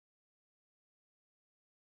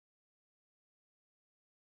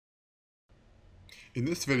In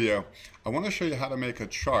this video, I want to show you how to make a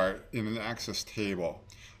chart in an Access table.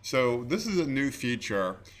 So this is a new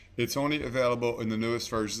feature. It's only available in the newest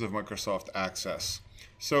versions of Microsoft Access.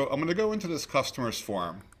 So I'm going to go into this customers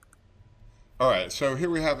form. All right, so here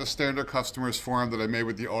we have a standard customers form that I made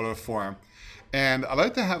with the auto form. And I'd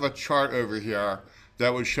like to have a chart over here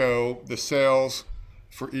that would show the sales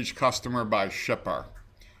for each customer by shipper.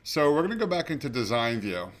 So we're going to go back into design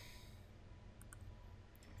view.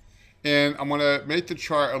 And I'm going to make the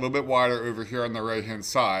chart a little bit wider over here on the right hand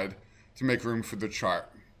side to make room for the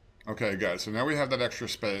chart. Okay, good. So now we have that extra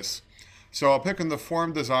space. So I'll pick in the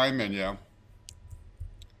form design menu.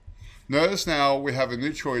 Notice now we have a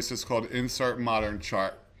new choice. It's called Insert Modern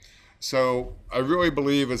Chart. So I really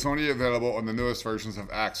believe it's only available on the newest versions of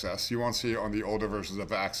Access. You won't see it on the older versions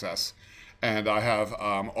of Access. And I have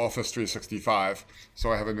Office 365,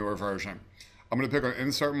 so I have a newer version. I'm going to pick on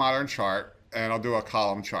Insert Modern Chart, and I'll do a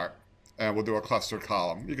column chart. And we'll do a clustered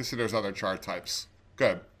column. You can see there's other chart types.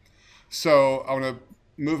 Good. So I'm going to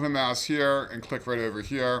move my mouse here and click right over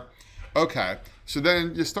here. Okay, so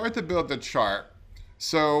then you start to build the chart.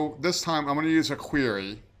 So this time I'm going to use a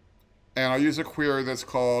query. And I'll use a query that's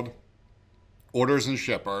called orders and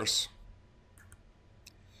shippers.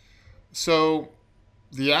 So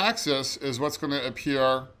the axis is what's going to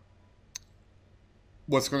appear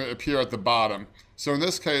at the bottom. So in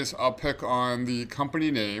this case, I'll pick on the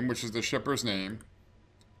company name, which is the shipper's name.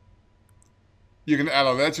 You can add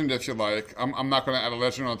a legend if you like. I'm not going to add a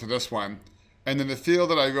legend onto this one. And then the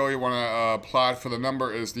field that I really want to plot for the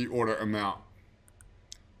number is the order amount.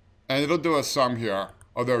 And it'll do a sum here,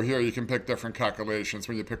 although here you can pick different calculations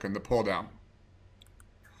when you pick in the pull down.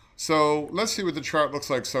 So let's see what the chart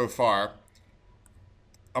looks like so far.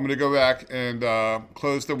 I'm going to go back and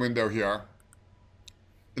close the window here.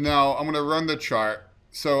 Now I'm going to run the chart.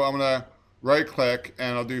 So I'm going to right click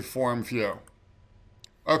and I'll do form view.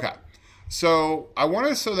 Okay. So I want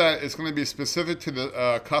it so that it's going to be specific to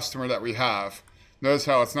the customer that we have. Notice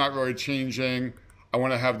how it's not really changing. I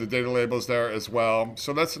want to have the data labels there as well.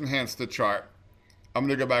 So let's enhance the chart. I'm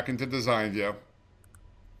going to go back into design view.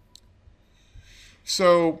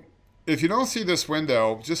 So if you don't see this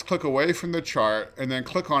window, just click away from the chart and then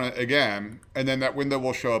click on it again, and then that window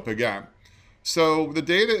will show up again. So the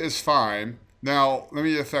data is fine. Now let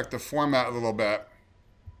me affect the format a little bit.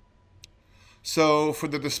 So for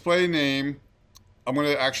the display name, I'm going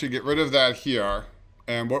to actually get rid of that here,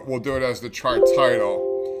 and we'll do it as the chart title.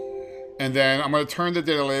 And then I'm going to turn the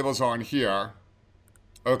data labels on here.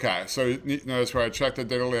 Okay, so notice where I checked the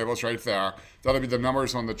data labels right there. That'll be the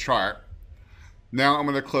numbers on the chart. Now I'm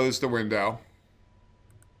going to close the window.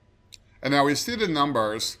 And now we see the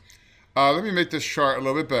numbers. Let me make this chart a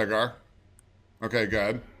little bit bigger. Okay,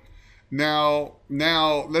 good. Now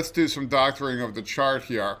let's do some doctoring of the chart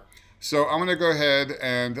here. So I'm going to go ahead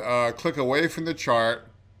and click away from the chart.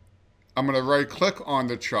 I'm going to right click on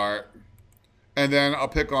the chart. And then I'll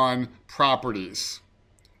pick on properties.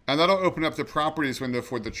 And that'll open up the properties window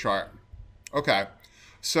for the chart. Okay,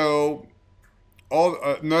 so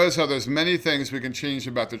notice how there's many things we can change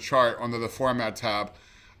about the chart under the Format tab.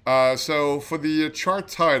 So for the chart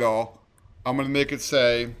title, I'm going to make it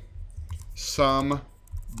say sum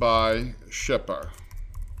by shipper.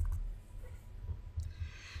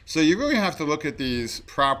 So you really have to look at these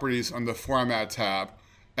properties on the Format tab,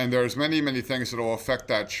 and there's many things that will affect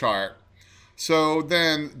that chart. So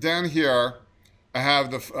then down here, I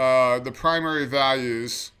have the primary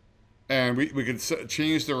values, and we could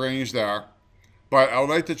change the range there. But I would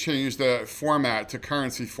like to change the format to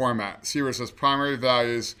currency format. See where it says primary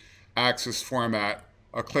values, axis format.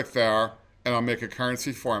 I'll click there, and I'll make a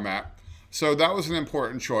currency format. So that was an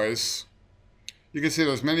important choice. You can see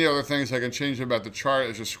there's many other things I can change about the chart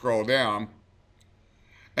as you scroll down.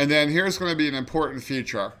 And then here's going to be an important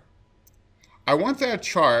feature. I want that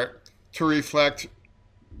chart to reflect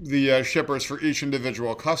the shippers for each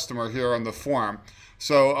individual customer here on the form.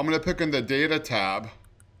 So I'm going to pick in the data tab.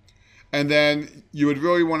 And then you would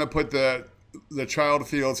really want to put the child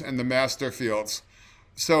fields and the master fields,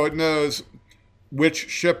 so it knows which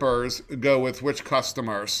shippers go with which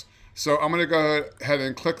customers. So I'm going to go ahead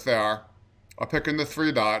and click there. I'll pick in the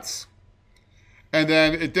three dots. And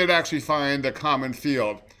then it did actually find a common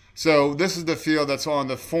field. So this is the field that's on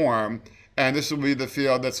the form, and this will be the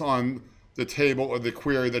field that's on the table or the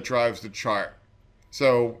query that drives the chart.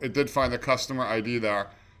 So it did find the customer ID there.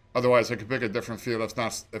 Otherwise, I could pick a different field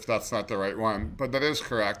if that's not the right one. But that is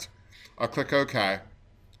correct. I'll click OK.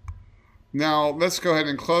 Now, let's go ahead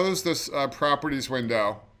and close this properties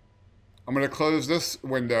window. I'm going to close this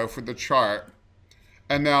window for the chart.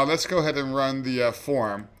 And now let's go ahead and run the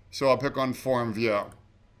form. So I'll pick on form view.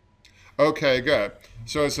 Okay, good.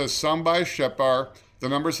 So it says sum by shipper. The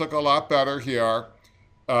numbers look a lot better here.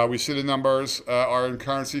 We see the numbers are in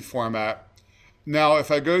currency format. Now, if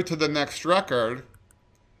I go to the next record,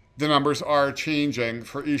 the numbers are changing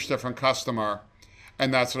for each different customer,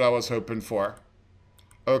 and that's what I was hoping for.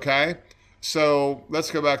 Okay, so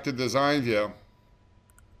let's go back to design view.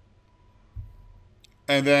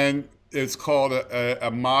 And then it's called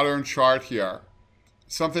a modern chart here.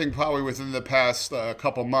 Something probably within the past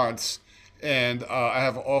couple months. And I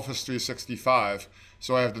have Office 365,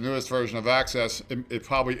 so I have the newest version of Access. It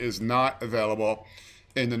probably is not available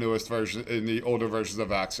in the newest version, in the older versions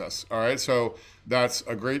of Access. All right, so that's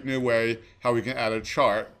a great new way how we can add a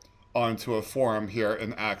chart onto a form here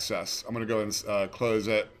in Access. I'm going to go and close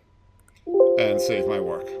it and save my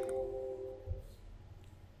work.